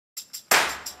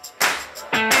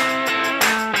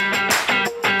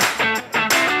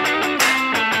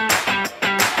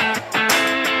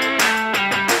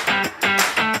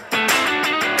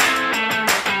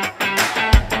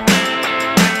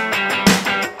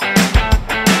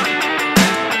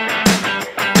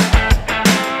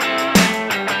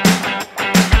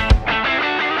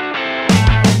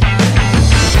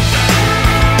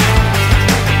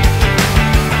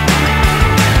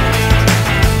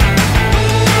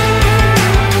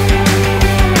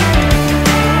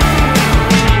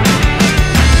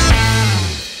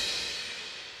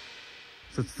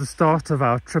start of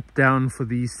our trip down for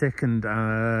the second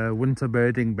winter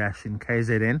birding bash in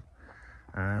KZN.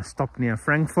 Stop near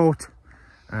Frankfurt.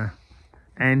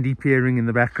 Andy peering in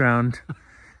the background.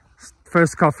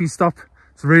 First coffee stop.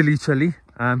 It's really chilly,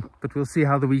 but we'll see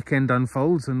how the weekend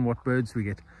unfolds and what birds we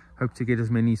get. Hope to get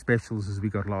as many specials as we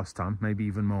got last time, maybe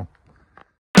even more.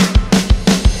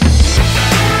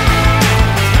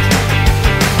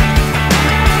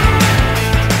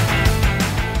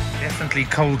 Definitely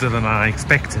colder than I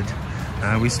expected.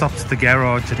 We stopped at the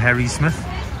garage at Harry Smith.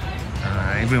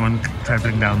 Everyone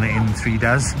traveling down the M3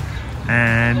 does.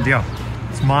 And yeah,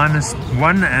 it's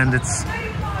 -1 and it's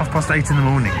 8:30 in the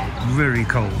morning. Very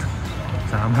cold.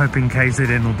 So I'm hoping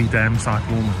KZN will be damn sight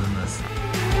warmer than this.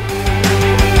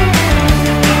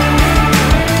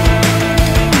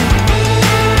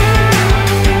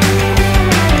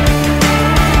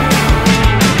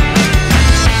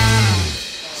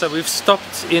 So we've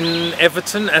stopped in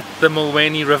Everton at the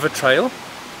Mulwaney River Trail.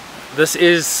 This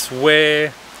is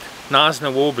where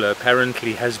Knysna Warbler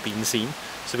apparently has been seen.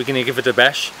 So we're going to give it a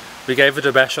bash. We gave it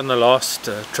a bash on the last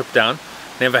trip down.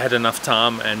 Never had enough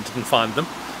time and didn't find them.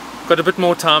 Got a bit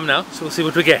more time now, so we'll see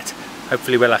what we get.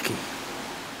 Hopefully we're lucky.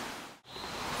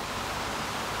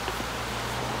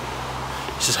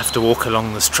 Just have to walk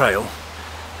along this trail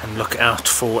and look out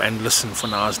for and listen for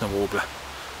Knysna Warbler.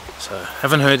 So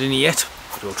haven't heard any yet,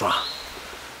 but we'll try.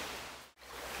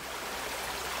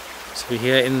 So we're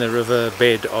here in the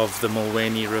riverbed of the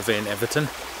Mulwaney River in Everton.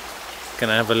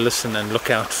 Gonna have a listen and look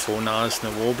out for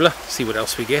Knysna Warbler, see what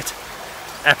else we get.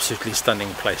 Absolutely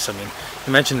stunning place. I mean,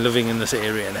 imagine living in this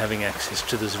area and having access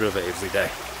to this river every day.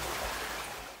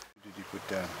 What did you put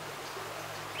down?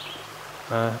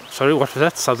 Sorry, what was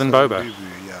that? Southern Bobo?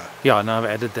 Yeah. Yeah, now I've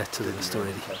added that to the list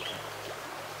already.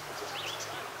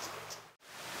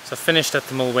 So finished at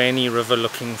the Mulwaney River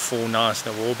looking for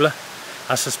Knysna Warbler.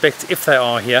 I suspect if they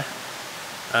are here,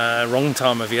 wrong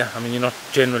time of year. I mean, you're not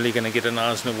generally going to get a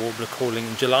Knysna Warbler calling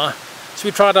in July. So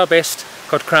we tried our best.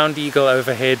 Got crowned eagle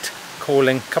overhead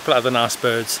calling, a couple of other nice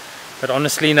birds. But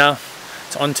honestly now,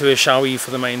 it's on to a showy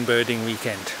for the main birding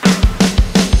weekend.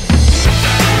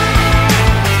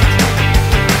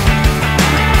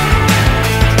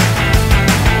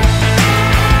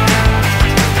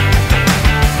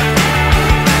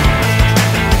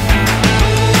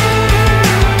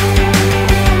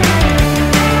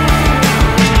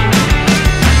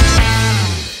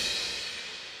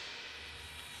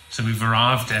 So we've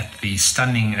arrived at the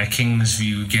stunning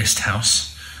Kingsview guest house.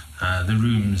 The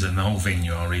rooms and the whole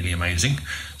venue are really amazing.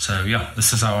 So yeah,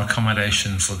 this is our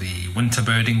accommodation for the winter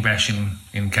birding bash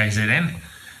in KZN.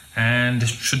 And it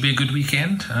should be a good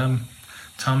weekend.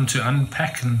 Time to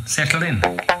unpack and settle in.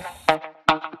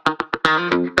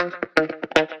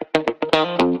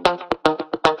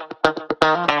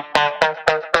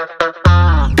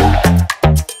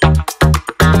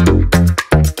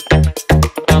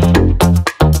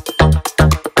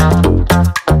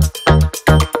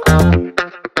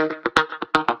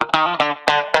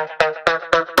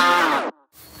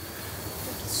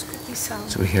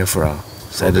 So we're here for our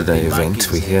Saturday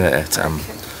event. We're here at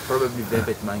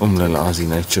Umlalazi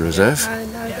Nature Reserve.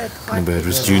 The bird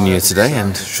was junior today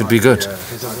and should be good.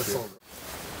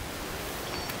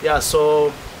 Yeah,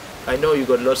 so I know you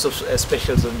got lots of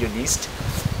specials on your list,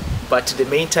 but the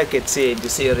main targets here in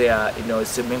this area, you know,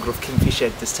 it's the mangrove kingfisher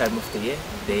at this time of the year.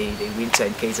 They winter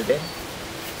in KZN,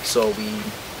 so we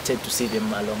tend to see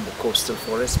them along the coastal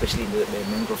forest, especially in the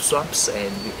mangrove swamps,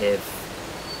 and we have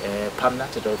palm nut.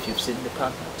 I don't know if you've seen the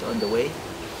palm nut on the way.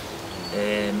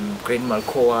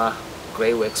 Greenbul,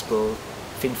 grey Waxbill,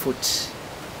 finfoot.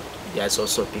 Yeah, it's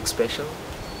also a big special.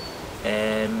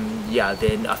 Yeah,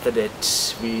 then after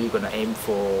that we're gonna aim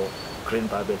for green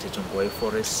Barbet at Ongwe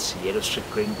Forest, yellow streak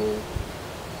Greenbul,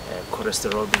 chorus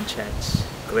robin chat,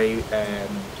 grey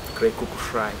cuckoo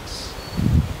shrikes,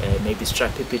 maybe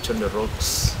striped pitch on the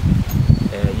rocks.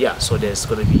 Yeah, so there's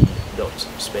gonna be lots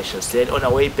of specials. Then on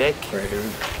our way back,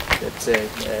 that's a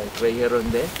grey heron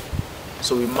there.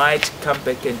 So we might come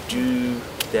back and do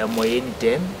the Mulwaney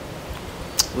Dam,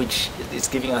 which is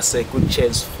giving us a good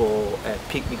chance for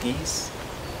pygmy geese,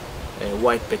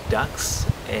 white-backed ducks,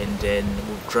 and then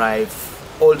we'll drive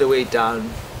all the way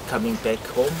down, coming back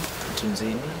home to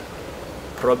Nzini.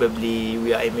 Probably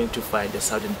we are aiming to find the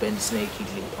southern band snake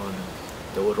eagle on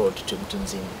the road to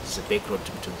Mtunzini. It's a back road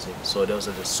to Mtunzini. So those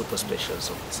are the super specials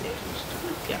of this area.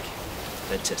 Yeah,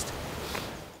 fantastic.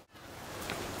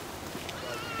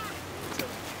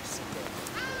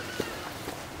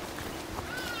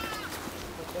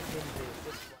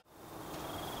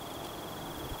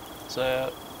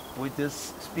 So with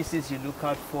this species you look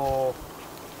out for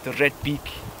the red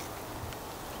beak.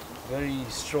 very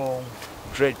strong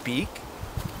red beak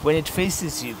when it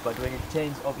faces you, but when it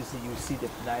turns, obviously you see the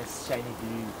nice shiny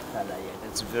blue color. Yeah,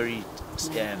 that's very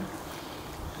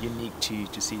unique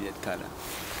to see that color.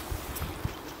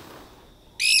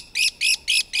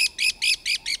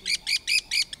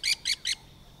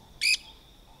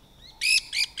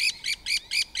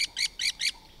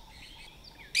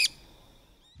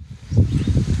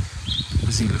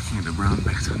 Busy looking at a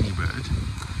brown-backed honeybird.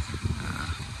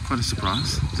 Quite a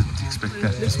surprise. Didn't expect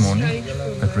that this morning,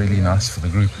 but really nice for the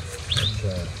group.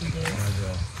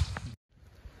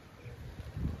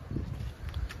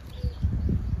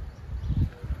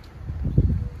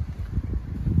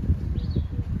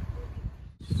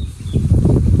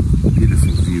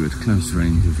 Beautiful view at close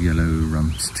range of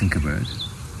yellow-rumped tinkerbird.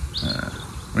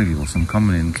 Really awesome,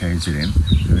 common in KZN.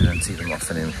 We don't see them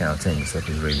often in Gauteng, so that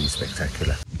is really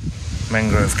spectacular.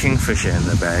 Mangrove kingfisher in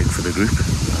the bag for the group.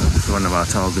 This is one of our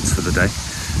targets for the day.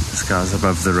 This guy's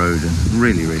above the road and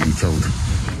really, really chilled.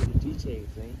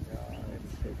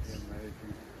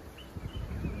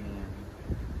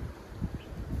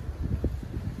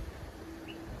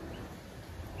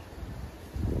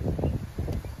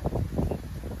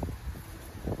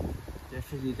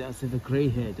 Definitely does have a grey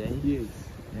head, eh? Yes.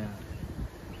 Yeah.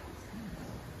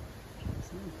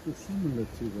 It's similar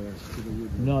to the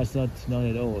wood. No, it's not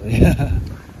at all. Yeah.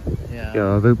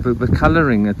 Yeah, the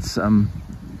colouring, it's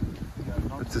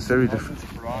just very different.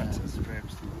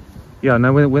 Yeah,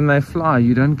 no, when they fly,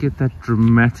 you don't get that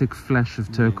dramatic flash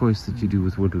of turquoise that you do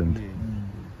with woodland. Yeah.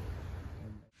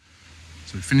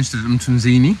 So we finished at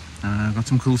Mtunzini, got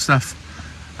some cool stuff.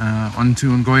 On to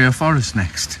Ngoya Forest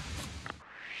next.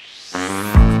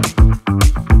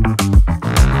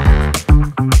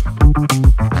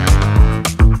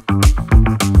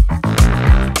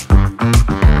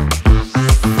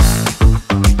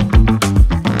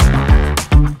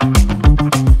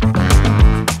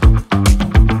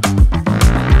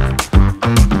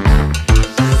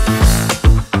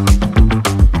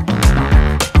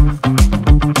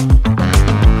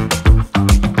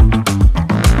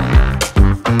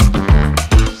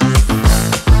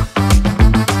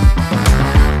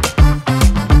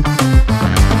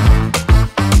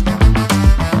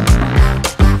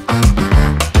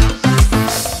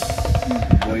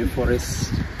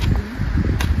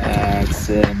 It's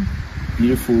a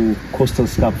beautiful coastal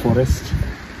scrub forest,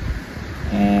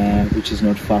 which is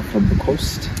not far from the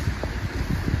coast.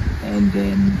 And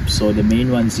so the main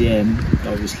ones here,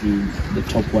 obviously the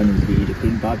top one will be the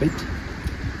green barbet,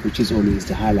 which is always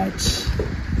the highlight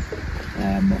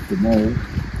of them all.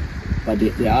 But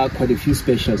there are quite a few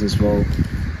specials as well.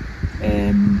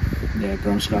 The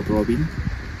brown scrub robin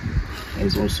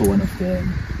is also one of the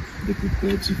good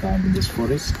birds you find in this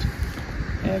forest.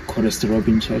 Chorus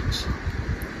robin church.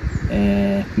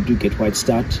 We do get white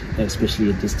start, especially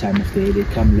at this time of day. They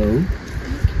come low,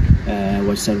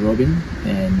 white star robin,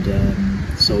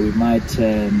 and so we might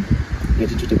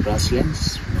get into the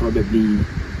grasslands, probably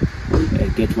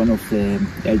get one of the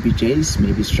LBJs,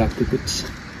 maybe struck pickets.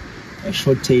 A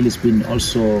short tail has been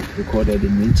also recorded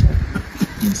in winter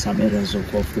in some areas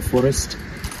of the forest.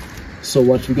 So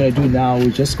what we're going to do now, we're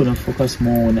just going to focus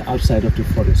more on the outside of the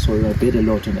forest. So we'll bed a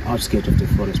lot on the outskirts of the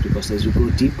forest, because as you go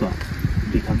deeper,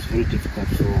 it becomes very difficult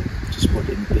to spot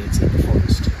any birds in the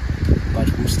forest. But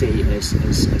we'll stay as in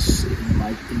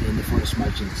the forest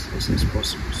margins as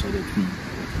possible, so that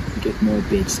we get more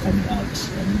birds coming out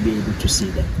and be able to see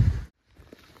them.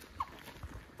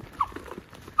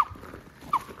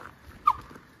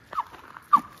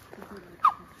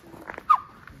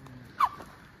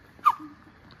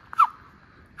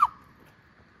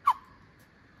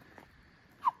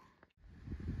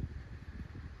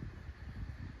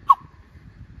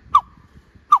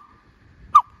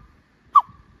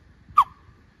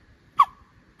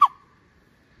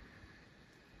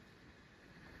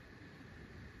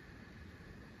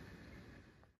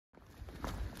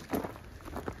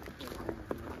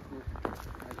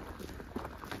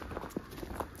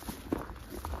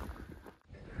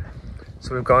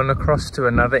 So we've gone across to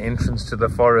another entrance to the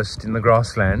forest in the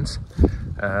grasslands.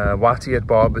 White-eared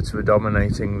barbets were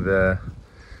dominating the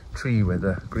tree where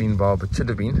the green barbet should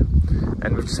have been.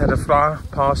 And we've just had a fly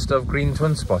past of green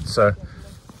twin spots, so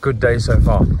good day so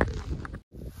far.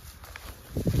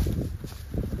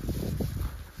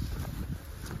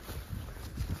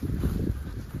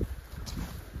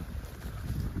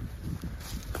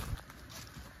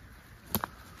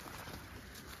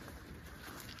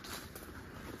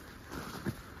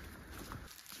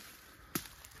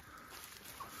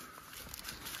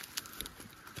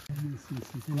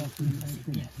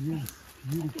 Yes,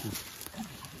 beautiful.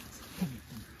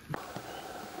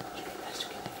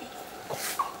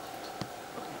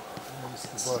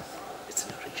 It's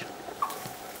an original.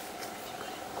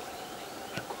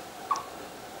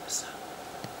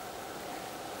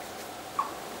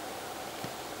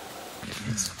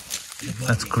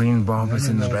 That's green barbet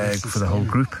in the bag for the whole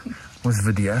group with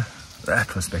video.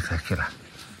 That was spectacular.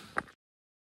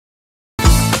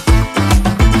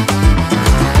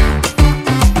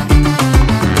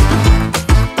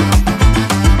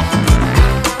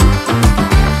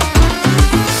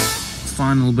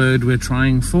 Final bird we're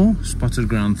trying for, spotted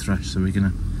ground thrush. So we're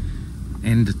going to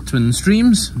end at Twin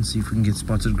Streams and see if we can get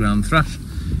spotted ground thrush.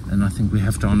 And I think we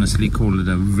have to honestly call it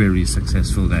a very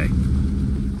successful day.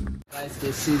 Guys,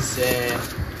 this is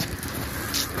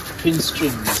Twin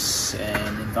Streams,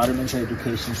 an environmental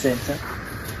education center.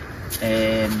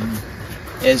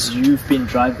 As you've been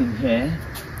driving here,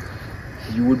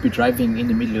 you would be driving in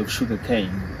the middle of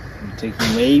sugarcane.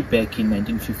 Taking way back in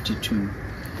 1952,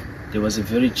 there was a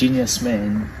very genius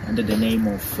man under the name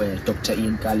of Dr.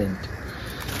 Ian Garland.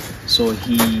 So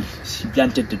he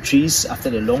planted the trees after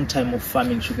a long time of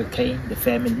farming sugarcane, the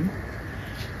family,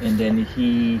 and then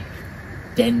he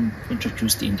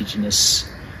introduced the indigenous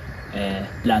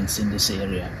plants in this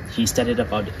area. He started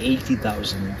about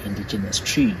 80,000 indigenous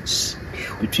trees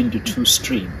between the two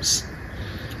streams.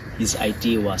 His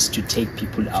idea was to take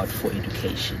people out for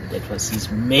education. That was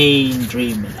his main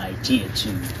dream and idea,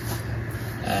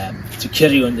 to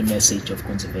carry on the message of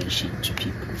conservation to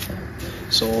people.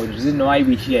 So the reason why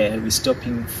we're here, we're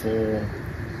stopping for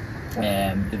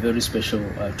a very special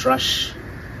thrush.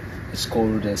 It's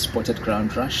called spotted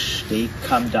ground thrush. They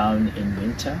come down in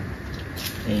winter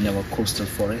in our coastal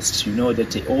forests. You know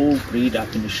that they all breed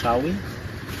up in the Shawi,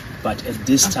 but at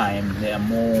this time they are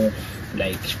more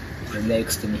like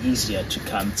relaxed and easier to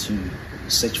come to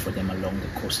search for them along the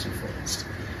coastal forest.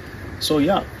 So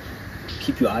yeah,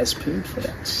 keep your eyes peeled for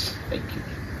that. Thank you.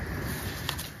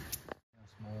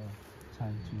 Small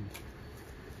time to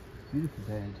beautiful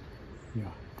bird.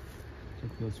 Yeah.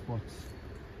 Check those spots.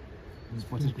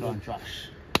 Spotted ground thrush.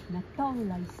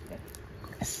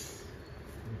 Yes.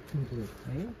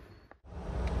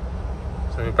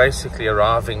 So we're basically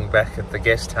arriving back at the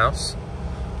guest house.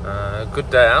 Good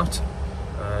day out.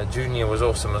 Junior was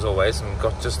awesome as always and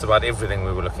got just about everything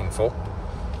we were looking for.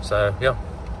 So yeah,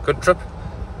 good trip,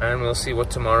 and we'll see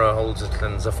what tomorrow holds at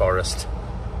Lindsay Forest.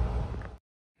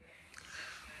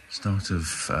 Start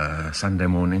of Sunday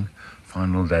morning,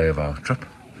 final day of our trip.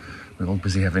 We're all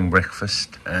busy having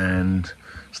breakfast and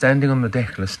standing on the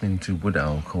deck listening to wood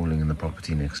owl calling in the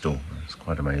property next door. It's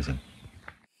quite amazing.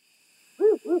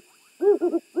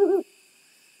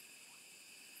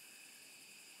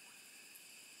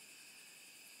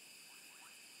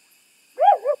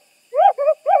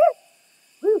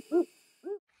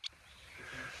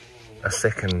 A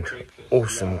second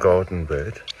awesome garden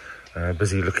bird,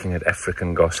 busy looking at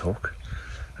African goshawk.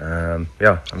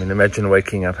 Yeah, I mean, imagine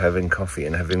waking up having coffee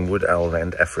and having wood owl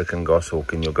and African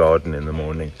goshawk in your garden in the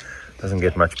morning. Doesn't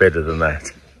get much better than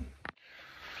that.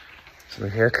 So we're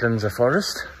here at Lindsay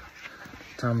Forest.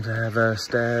 Time to have a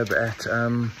stab at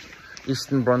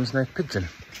eastern bronze-necked pigeon.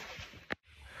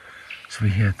 So we're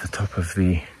here at the top of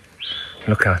the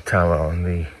lookout tower on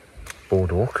the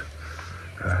boardwalk,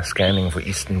 scanning for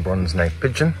eastern bronze-necked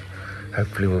pigeon.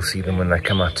 Hopefully we'll see them when they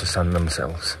come out to sun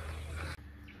themselves.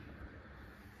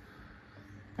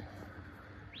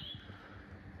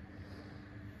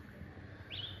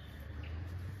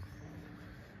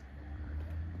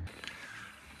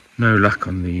 No luck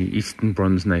on the eastern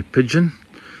bronze-necked pigeon,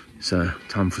 so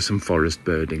time for some forest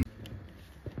birding.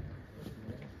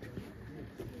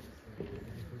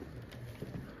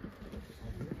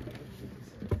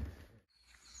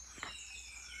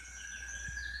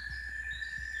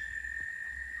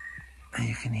 And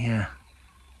you can hear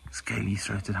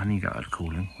Scaly-throated Honeyguide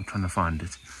calling. We're trying to find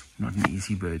it. Not an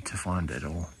easy bird to find at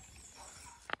all.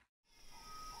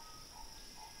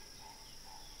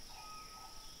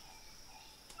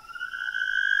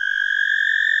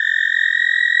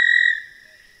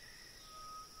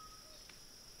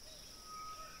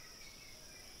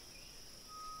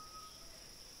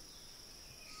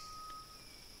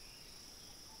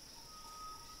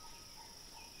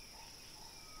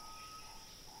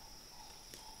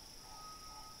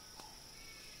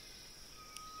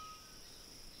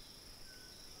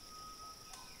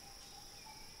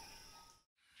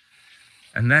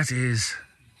 And that is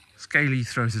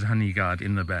Scaly-throated Honeyguide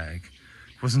in the bag.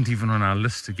 It wasn't even on our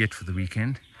list to get for the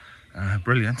weekend.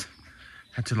 Brilliant.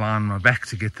 Had to lie on my back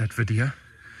to get that video.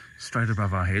 Straight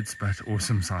above our heads, but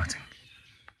awesome sighting.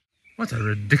 What a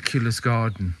ridiculous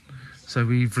garden. So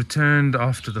we've returned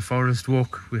after the forest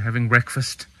walk. We're having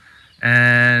breakfast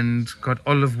and got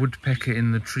olive woodpecker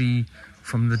in the tree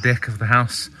from the deck of the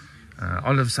house.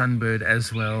 Olive sunbird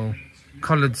as well,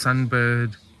 collared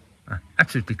sunbird,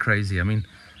 absolutely crazy. I mean,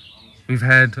 we've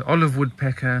had olive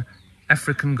woodpecker,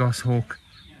 African goshawk,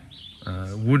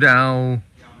 wood owl,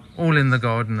 all in the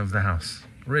garden of the house.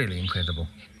 Really incredible.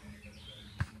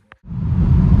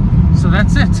 So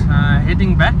that's it,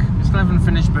 heading back. We still haven't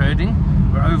finished birding.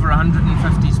 We're over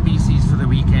 150 species for the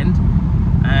weekend,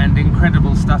 and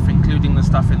incredible stuff, including the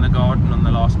stuff in the garden on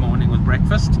the last morning with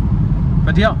breakfast.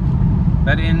 But yeah,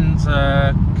 that ends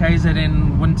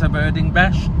KZN winter birding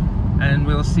bash, and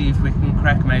we'll see if we can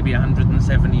crack maybe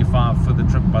 175 for the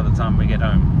trip by the time we get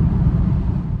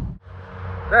home.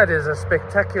 That is a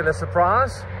spectacular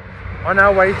surprise. On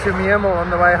our way to Meermal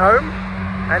on the way home,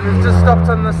 and we've just stopped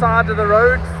on the side of the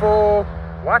road for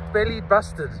White-bellied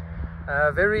Bustard.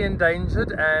 Very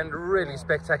endangered and really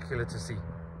spectacular to see.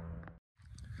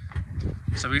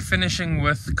 So we're finishing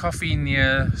with coffee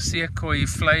near Seakoi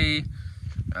Flay,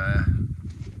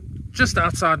 just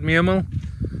outside Meermal.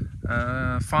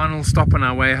 Final stop on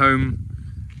our way home.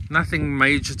 Nothing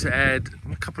major to add,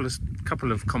 a couple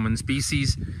of common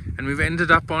species, and we've ended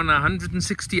up on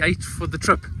 168 for the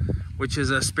trip, which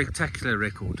is a spectacular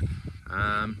record.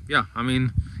 Yeah, I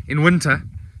mean, in winter,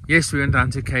 yes, we went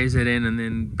down to KZN and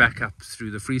then back up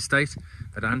through the Free State,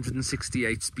 but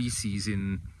 168 species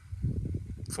in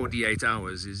 48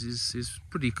 hours is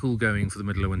pretty cool going for the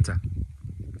middle of winter.